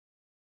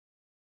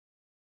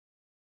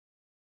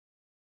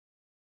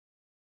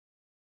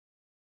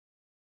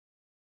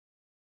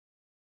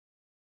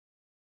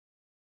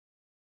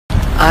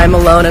I'm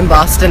alone in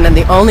Boston, and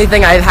the only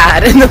thing I've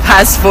had in the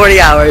past 40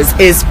 hours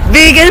is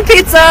vegan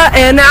pizza,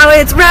 and now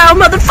it's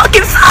round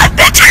motherfucking 5,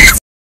 bitches!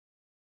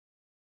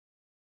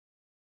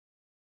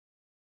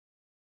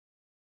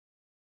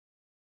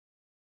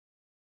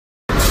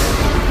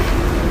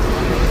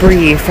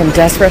 Bree from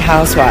Desperate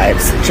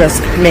Housewives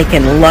just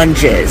making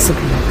lunges,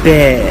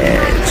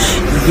 bitch.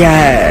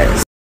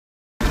 Yes.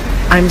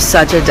 I'm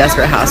such a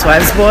Desperate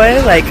Housewives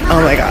boy, like, oh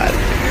my god.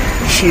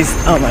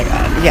 Oh my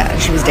god, yeah,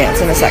 she was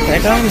dancing a second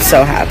ago. I'm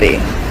so happy.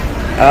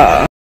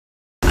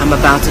 I'm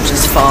about to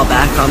just fall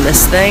back on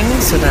this thing,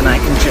 so then I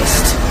can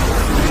just...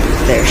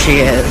 There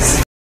she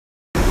is.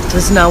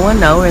 Does no one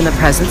know we're in the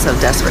presence of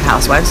Desperate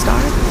Housewives star?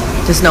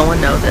 Does no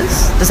one know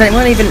this? Does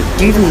anyone even...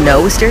 Do you even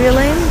know Wisteria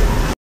Lane?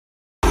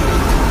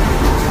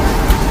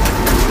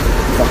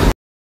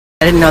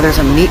 I didn't know there's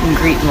a meet and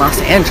greet in Los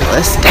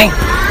Angeles. Dang!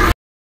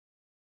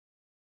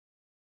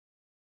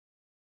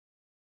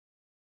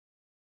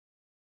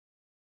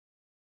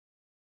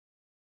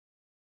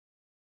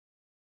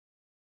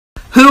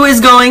 Who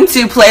is going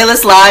to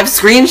Playlist Live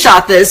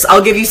screenshot this?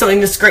 I'll give you something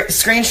to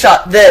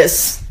screenshot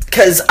this,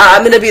 because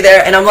I'm going to be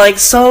there, and I'm, like,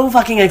 so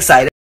fucking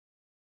excited.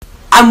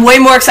 I'm way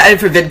more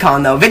excited for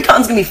VidCon, though.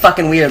 VidCon's going to be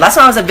fucking weird. Last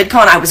time I was at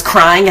VidCon, I was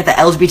crying at the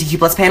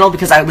LGBTQ+ panel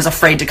because I was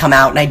afraid to come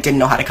out, and I didn't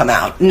know how to come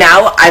out.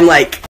 Now, I'm,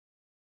 like,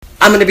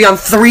 I'm going to be on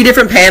 3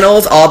 different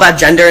panels, all about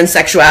gender and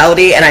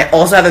sexuality, and I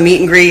also have a meet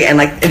and greet, and,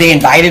 like, they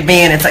invited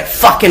me, and it's, like,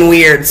 fucking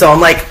weird, so I'm,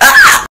 like,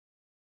 ah!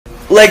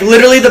 Like,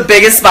 literally the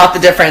biggest spot the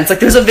difference.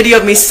 Like, there's a video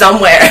of me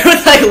somewhere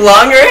with, like,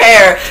 longer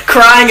hair,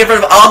 crying in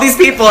front of all these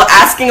people,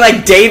 asking,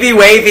 like, Davey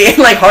Wavy and,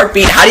 like,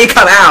 Heartbeat, how do you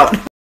come out?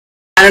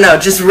 I don't know,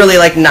 just really,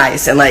 like,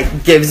 nice and,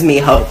 like, gives me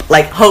hope.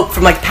 Like, hope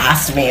from, like,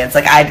 past me. It's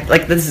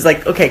like, this is,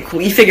 like, okay,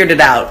 cool, you figured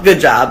it out. Good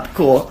job,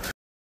 cool.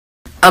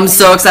 I'm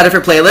so excited for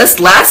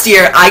Playlist. Last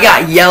year, I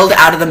got yelled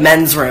out of the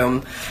men's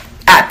room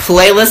at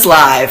Playlist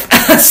Live.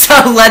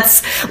 So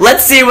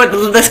let's see what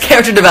this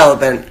character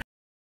development.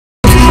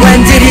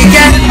 When did he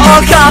get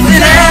all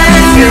confident?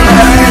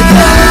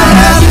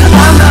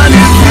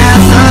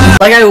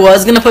 Like, I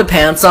was gonna put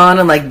pants on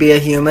and, like, be a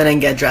human and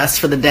get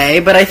dressed for the day,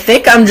 but I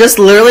think I'm just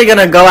literally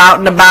gonna go out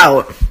and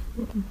about.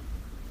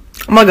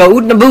 I'm gonna go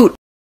oot and a boot.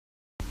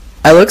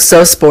 I look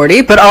so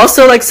sporty, but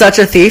also, like, such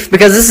a thief,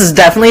 because this is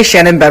definitely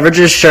Shannon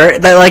Beveridge's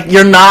shirt that, like,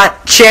 you're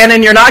not,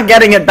 Shannon, you're not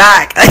getting it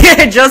back.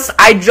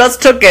 I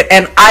just took it,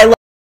 and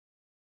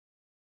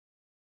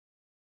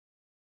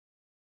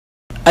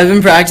I've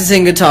been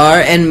practicing guitar,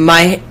 and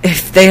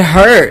they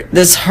hurt.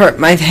 This hurt.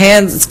 My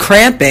hands, it's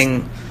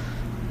cramping.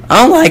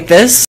 I don't like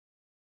this.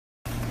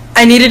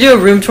 I need to do a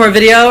room tour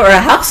video, or a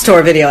house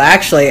tour video,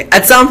 actually,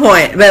 at some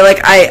point. But,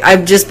 like,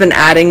 I've just been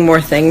adding more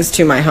things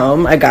to my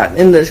home. I got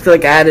in this,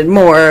 like, added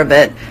more of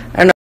it. I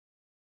don't know.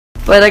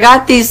 But I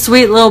got these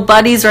sweet little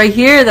buddies right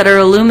here that are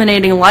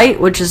illuminating light,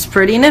 which is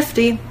pretty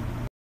nifty.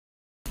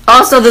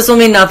 Also, this will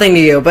mean nothing to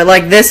you, but,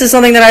 like, this is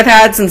something that I've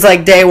had since,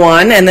 like, day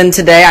 1, and then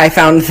today I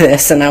found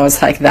this, and I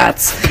was like,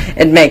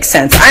 it makes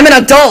sense. I'm an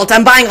adult!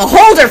 I'm buying a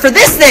holder for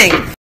this thing!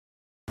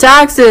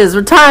 Taxes,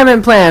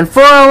 retirement plan,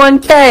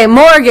 401k,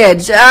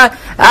 mortgage,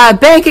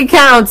 bank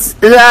accounts,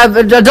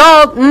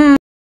 adult,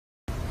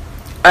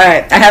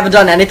 Alright, I haven't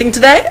done anything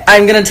today.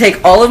 I'm gonna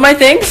take all of my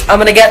things, I'm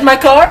gonna get in my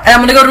car, and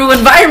I'm gonna go to an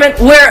environment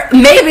where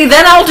maybe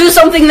then I'll do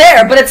something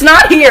there, but it's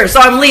not here,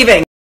 so I'm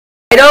leaving.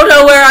 I don't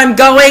know where I'm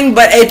going,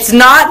 but it's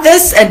not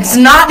this, and it's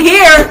not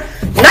here.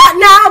 Not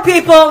now,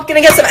 people.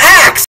 Gonna get some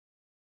Axe.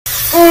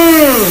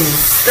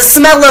 The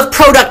smell of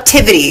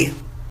productivity.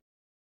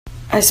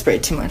 I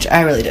sprayed too much.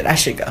 I really did. I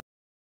should go.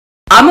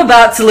 I'm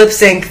about to lip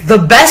sync the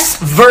best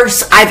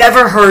verse I've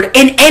ever heard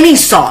in any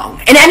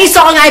song. In any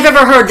song I've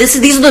ever heard. These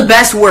are the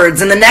best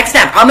words. And the next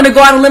step, I'm gonna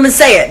go out on a limb and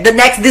say it.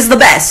 This is the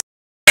best.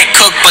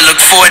 Cook, but look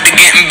forward to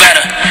getting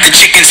better. The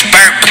chicken's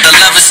burnt, but the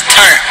lovers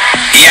turn.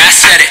 Yeah, I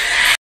said it.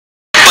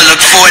 Look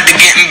forward to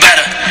getting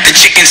better. The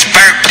chicken's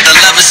burnt, but the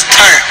lovers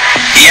turn.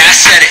 Yeah, I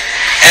said it.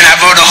 And I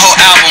wrote a whole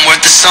album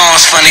worth of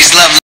songs from these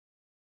love.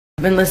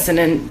 I've been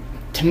listening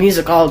to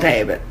music all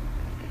day, but,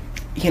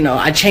 you know,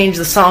 I changed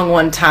the song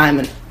one time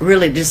and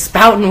really just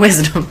spouting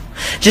wisdom.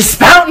 Just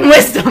spouting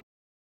wisdom.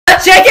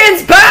 The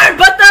chicken's burnt,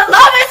 but the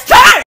love is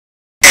turned.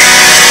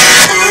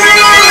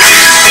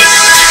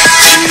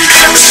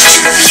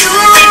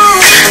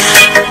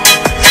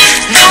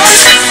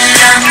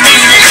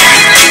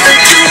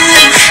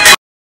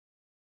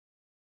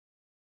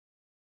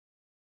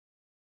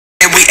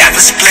 We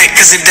ever split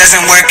cause it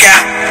doesn't work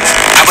out.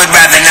 I would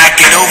rather not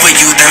get over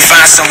you than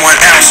find someone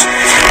else.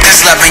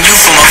 Cause loving you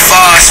from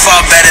afar is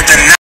far better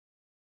than not.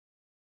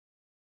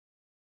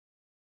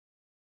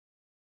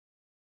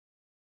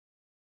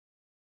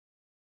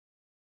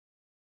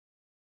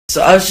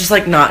 So I was just,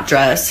 like, not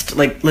dressed,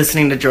 like,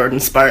 listening to Jordan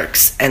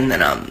Sparks, and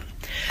then,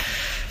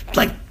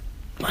 like,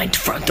 my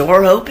front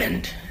door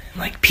opened, and,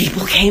 like,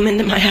 people came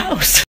into my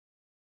house.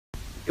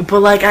 But,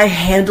 like, I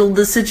handled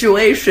the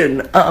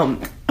situation.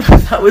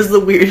 That was the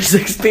weirdest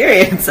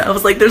experience. I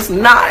was like, that's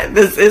not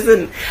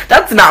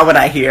what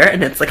I hear.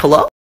 And it's like,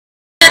 hello?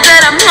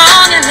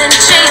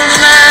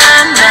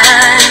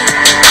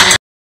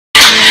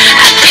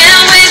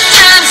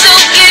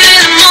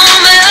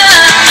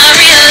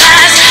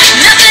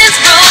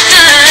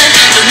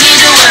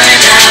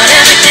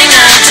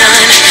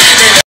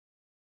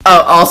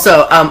 Oh,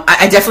 also,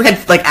 I definitely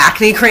had, like,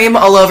 acne cream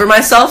all over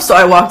myself, so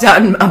I walked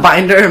out in a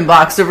binder and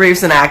boxer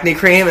briefs and acne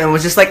cream and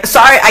was just like,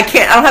 sorry, I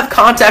don't have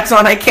contacts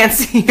on, I can't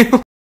see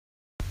you.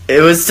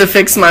 It was to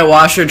fix my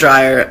washer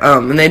dryer,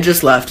 and they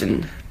just left,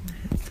 and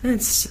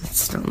it's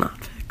still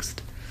not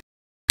fixed.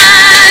 I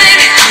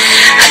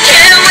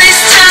can't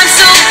waste time,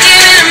 so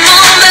give it a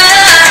moment.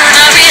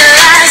 I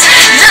realize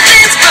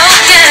nothing's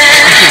broken.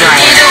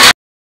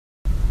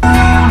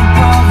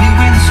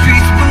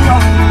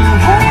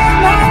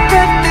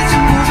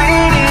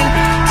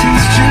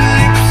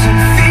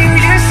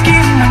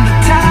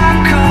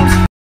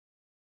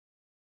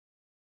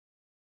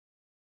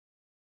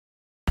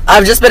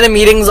 I've just been in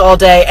meetings all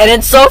day, and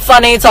it's so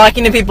funny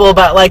talking to people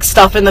about, like,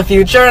 stuff in the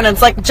future, and it's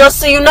like,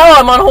 just so you know,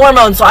 I'm on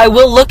hormones, so I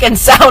will look and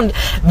sound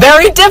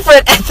very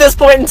different at this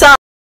point in time.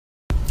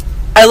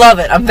 I love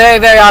it. I'm very,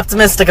 very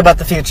optimistic about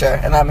the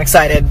future, and I'm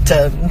excited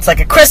to, it's like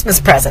a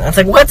Christmas present. It's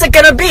like, what's it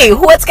gonna be?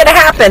 What's gonna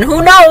happen?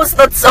 Who knows?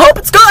 Let's hope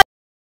it's good.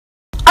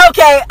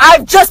 Okay,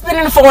 I've just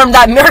been informed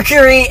that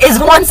Mercury is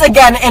once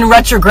again in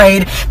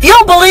retrograde. If you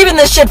don't believe in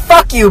this shit,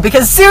 fuck you,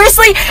 because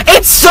seriously,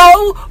 it's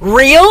so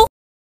real.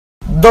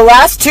 The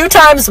last 2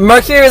 times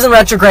Mercury was in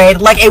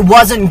retrograde, like, it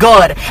wasn't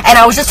good. And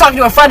I was just talking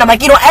to a friend, I'm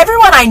like, you know,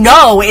 everyone I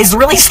know is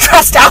really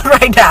stressed out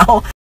right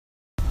now.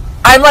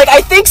 I'm like,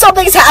 I think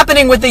something's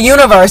happening with the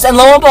universe, and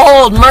lo and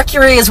behold,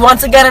 Mercury is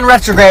once again in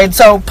retrograde,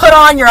 so put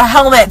on your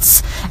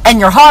helmets and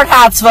your hard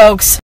hats,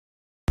 folks.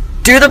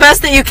 Do the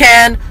best that you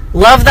can,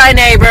 love thy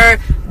neighbor,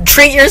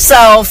 treat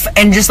yourself,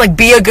 and just, like,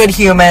 be a good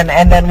human,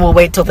 and then we'll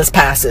wait till this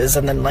passes,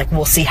 and then, like,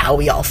 we'll see how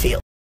we all feel.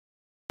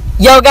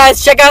 Yo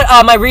guys, check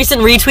out my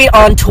recent retweet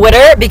on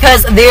Twitter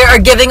because they are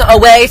giving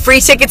away free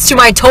tickets to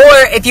my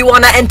tour. If you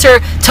want to enter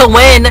to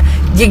win,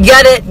 you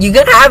get it. You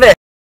can have it.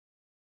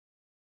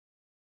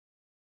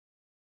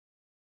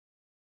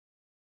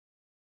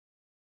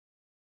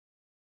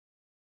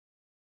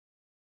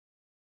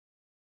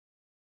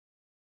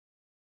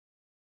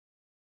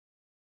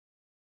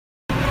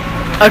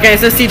 Okay,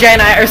 so CJ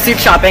and I are suit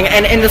shopping,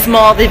 and in this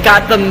mall, they've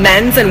got the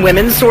men's and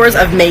women's stores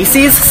of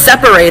Macy's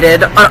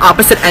separated on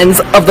opposite ends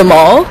of the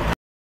mall.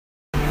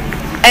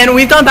 And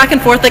we've gone back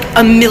and forth like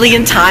a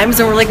million times,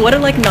 and we're like, what a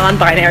like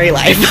non-binary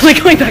life.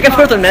 Like going back and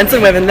forth with men's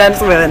and women, men's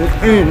and women.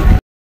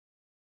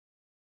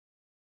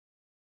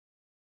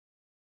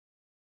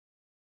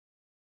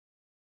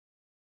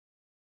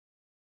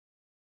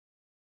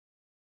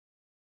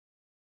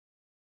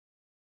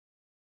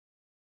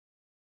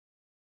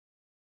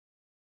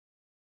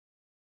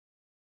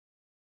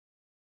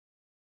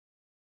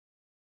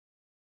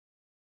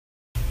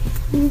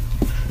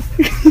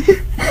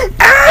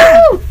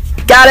 Ow!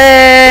 Got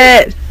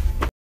it!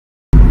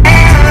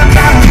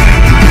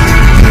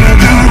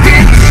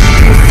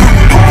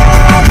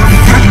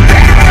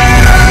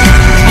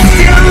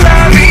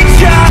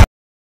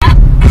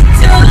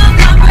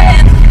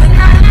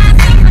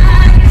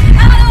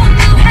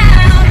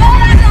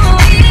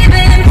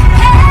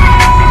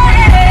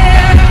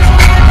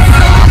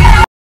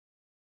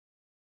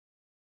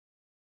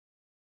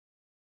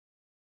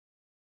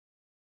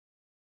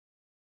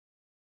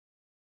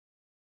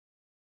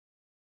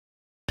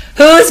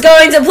 Who's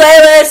going to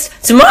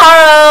playlist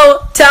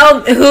tomorrow?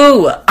 Tell me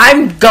who.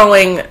 I'm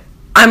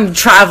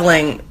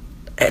traveling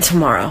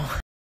tomorrow.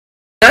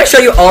 Can I show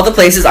you all the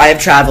places I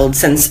have traveled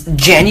since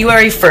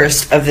January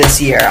 1st of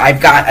this year? I've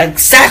got a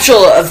satchel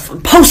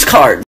of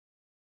postcards.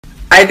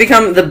 I've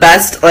become the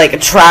best, like,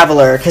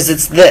 traveler, because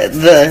it's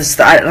the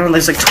I don't know,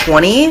 there's like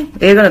 20?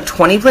 They've gone to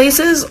 20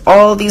 places?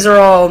 These are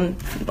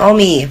all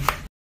me.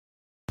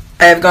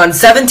 I have gone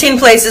 17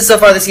 places so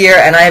far this year,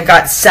 and I have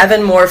got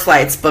 7 more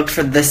flights booked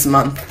for this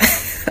month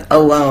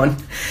alone.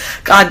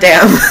 God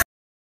damn.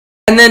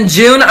 And then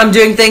June, I'm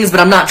doing things,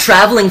 but I'm not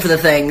traveling for the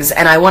things,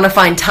 and I want to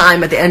find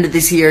time at the end of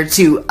this year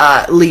to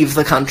leave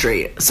the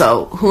country.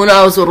 So who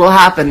knows what will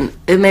happen?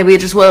 Maybe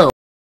it just will.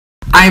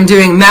 I'm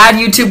doing mad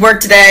YouTube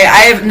work today.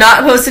 I have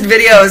not posted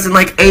videos in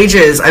like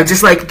ages. I've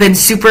just like been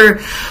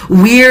super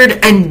weird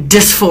and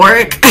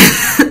dysphoric.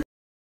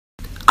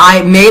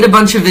 I made a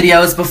bunch of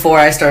videos before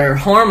I started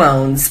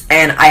hormones,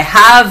 and I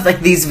have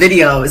like these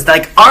videos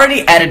like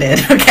already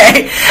edited,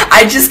 okay?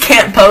 I just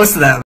can't post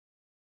them.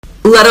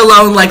 Let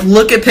alone like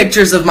look at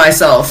pictures of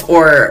myself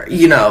or,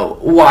 you know,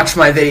 watch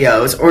my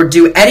videos or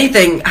do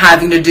anything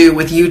having to do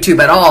with YouTube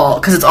at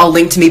all, because it's all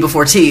linked to me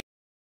before T.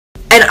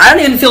 And I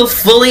don't even feel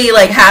fully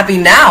like happy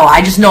now.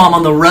 I just know I'm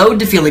on the road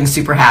to feeling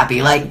super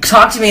happy. Like,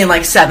 talk to me in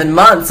like 7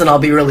 months and I'll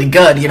be really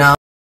good, you know?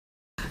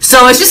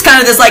 So it's just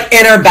kind of this like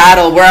inner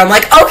battle where I'm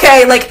like,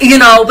 okay, like, you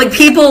know, like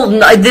people,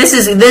 this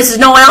is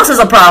no one else has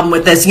a problem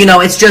with this, you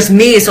know, it's just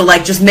me, so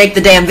like just make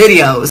the damn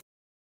videos.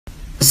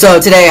 So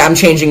today I'm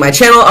changing my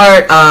channel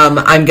art.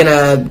 I'm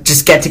gonna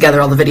just get together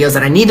all the videos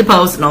that I need to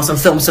post and also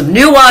film some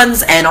new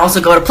ones and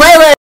also go to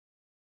playlist.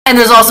 And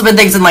there's also been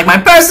things in like my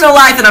personal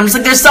life and I'm just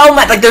like, there's so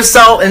much, like there's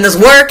so, and there's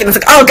work and it's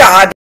like, oh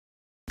God.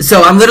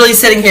 So I'm literally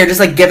sitting here just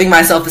like giving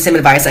myself the same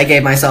advice I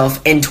gave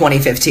myself in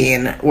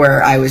 2015,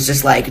 where I was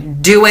just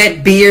like, do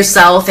it, be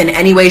yourself in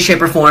any way,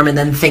 shape, or form, and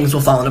then things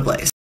will fall into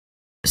place.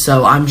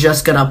 So I'm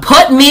just gonna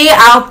put me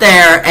out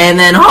there, and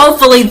then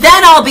hopefully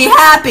then I'll be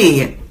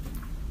happy.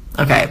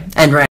 Okay,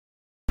 end right.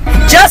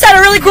 Just had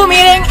a really cool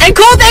meeting, and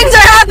cool things are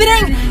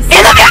happening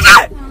in the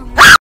future!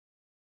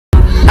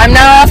 I'm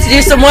now off to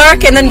do some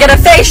work and then get a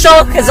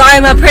facial, because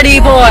I'm a pretty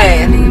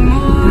boy.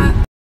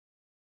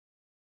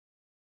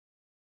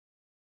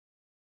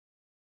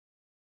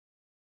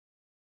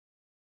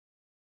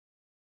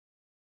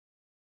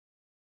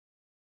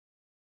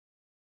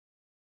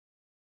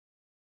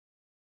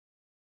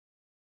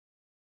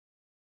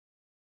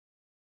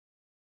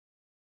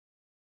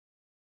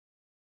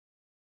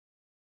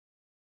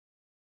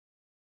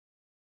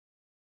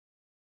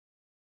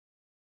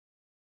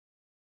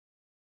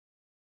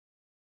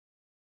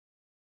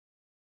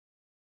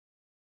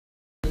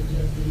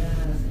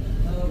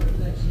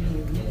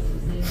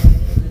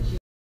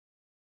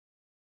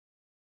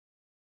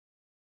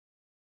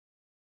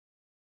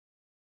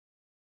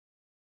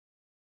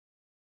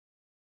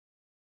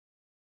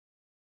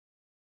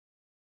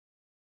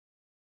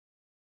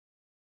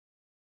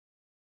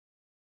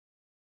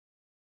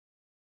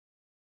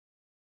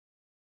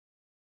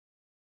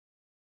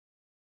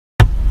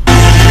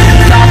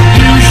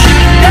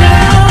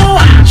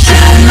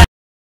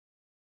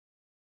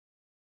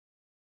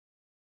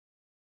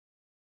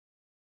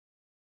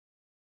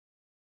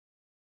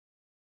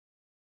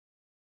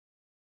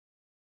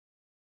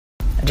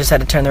 I just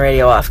had to turn the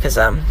radio off because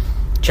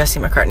Jesse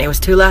McCartney was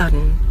too loud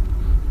and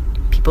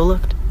people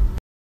looked.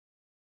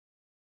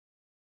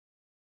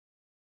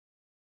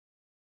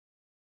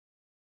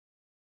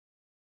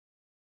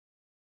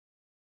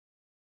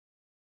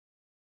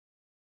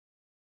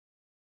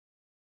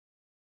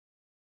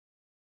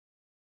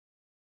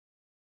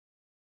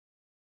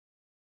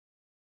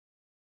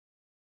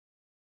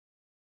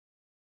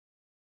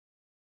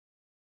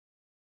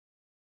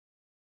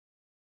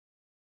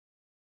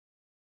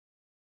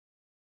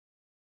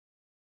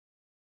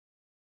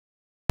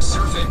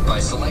 By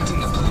selecting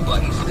the blue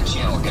button for the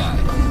channel guide.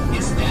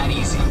 It's that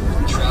easy.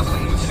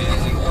 Traveling with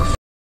family or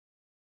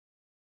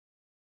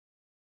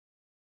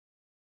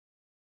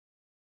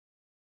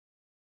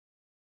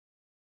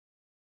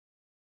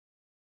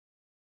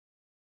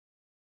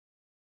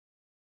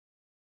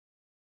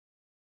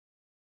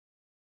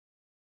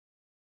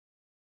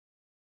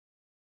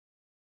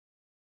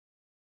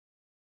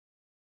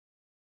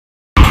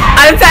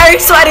I'm very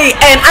sweaty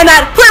and I'm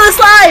at Playlist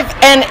Live,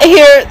 and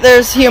here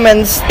there's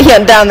humans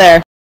down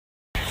there.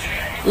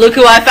 Look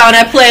who I found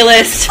at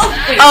Playlist.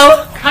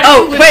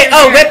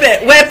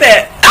 Whip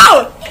it.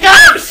 Oh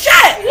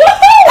shit!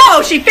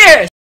 Oh, she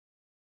fierce.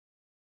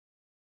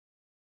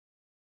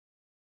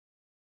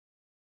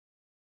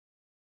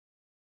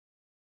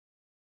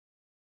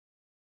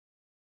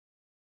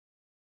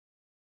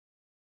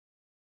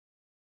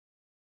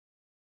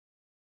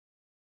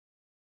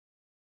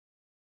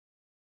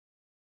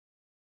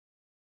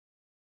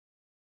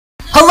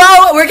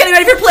 Hello, we're getting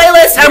ready for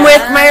Playlist. I'm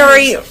with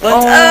Mary.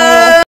 What's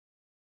up?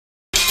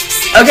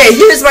 Okay,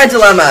 here's my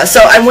dilemma.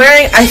 So I'm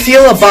wearing I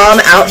Feel a Bomb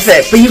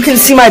outfit, but you can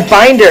see my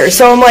binder.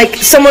 So I'm like,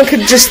 someone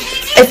could just,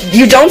 if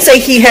you don't say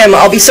he, him,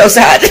 I'll be so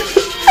sad.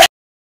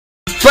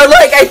 But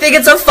like, I think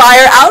it's a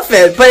fire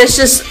outfit, but it's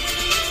just,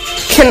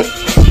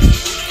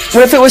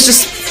 what if it was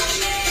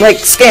just, like,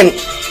 skin?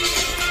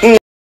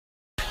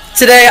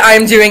 Today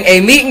I'm doing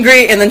a meet and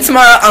greet, and then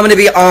tomorrow I'm going to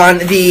be on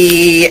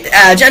the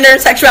gender and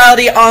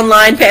sexuality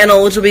online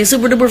panel, which will be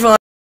super duper fun.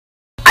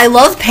 I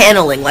love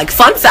paneling. Like,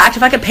 fun fact,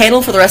 if I could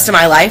panel for the rest of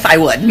my life, I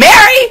would.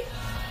 Mary!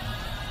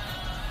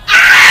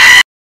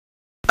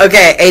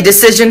 Okay, a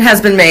decision has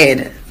been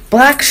made.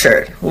 Black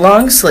shirt,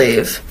 long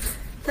sleeve.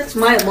 That's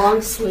my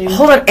long sleeve.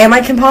 Hold on, am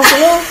I Kim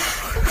Possible?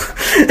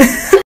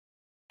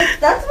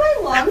 That's my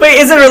long sleeve. Wait,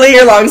 is it really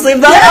your long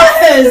sleeve though?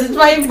 Yes, it's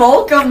my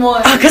Volcom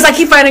one. Because I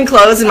keep finding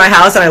clothes in my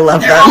house and I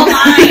love They're all them.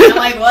 mine. I'm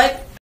like, what?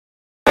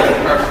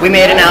 We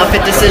made an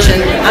outfit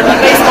decision. I'm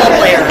a baseball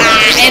player.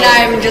 And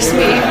I'm just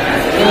me.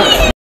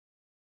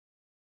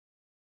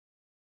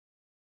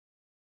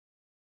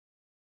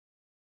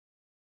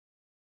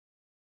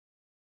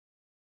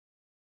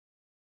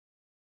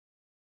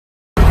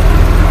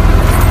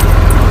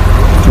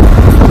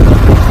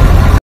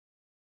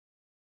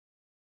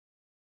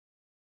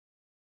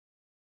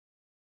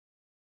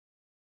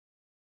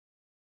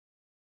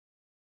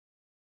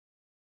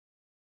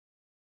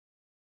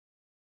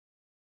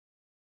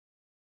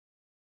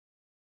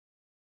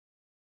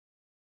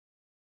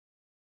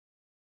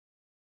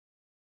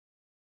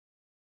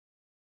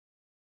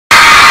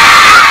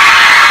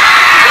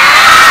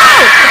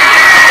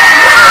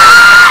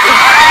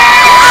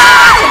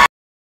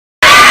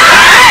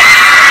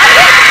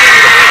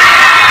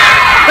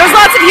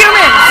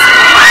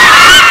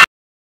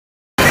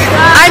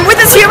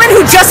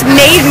 Just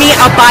made me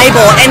a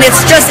Bible, and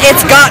it's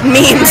got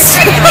memes.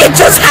 It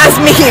just has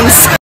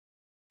memes.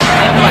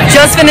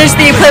 Just finished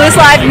the Playlist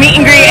Live meet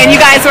and greet, and you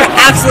guys were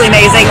absolutely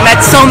amazing.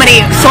 Met so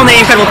many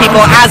incredible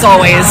people, as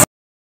always.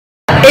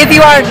 If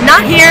you are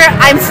not here,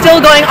 I'm still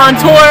going on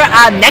tour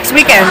next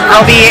weekend.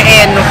 I'll be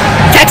in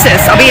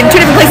Texas. I'll be in 2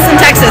 different places in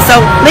Texas,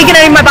 so link in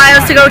any of my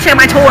bios to go check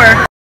my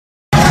tour.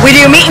 We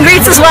do meet and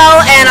greets as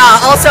well, and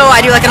also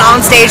I do like an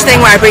on-stage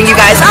thing where I bring you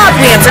guys up,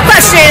 we answer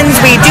questions,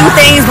 we do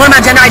things, learn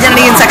about gender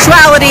identity and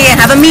sexuality, and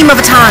have a meme of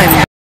a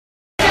time.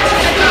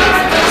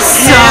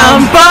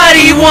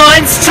 Somebody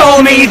once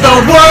told me the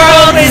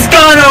world is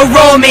gonna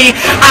roll me.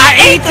 I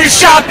ain't the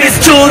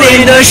sharpest tool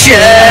in the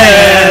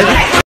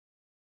shed.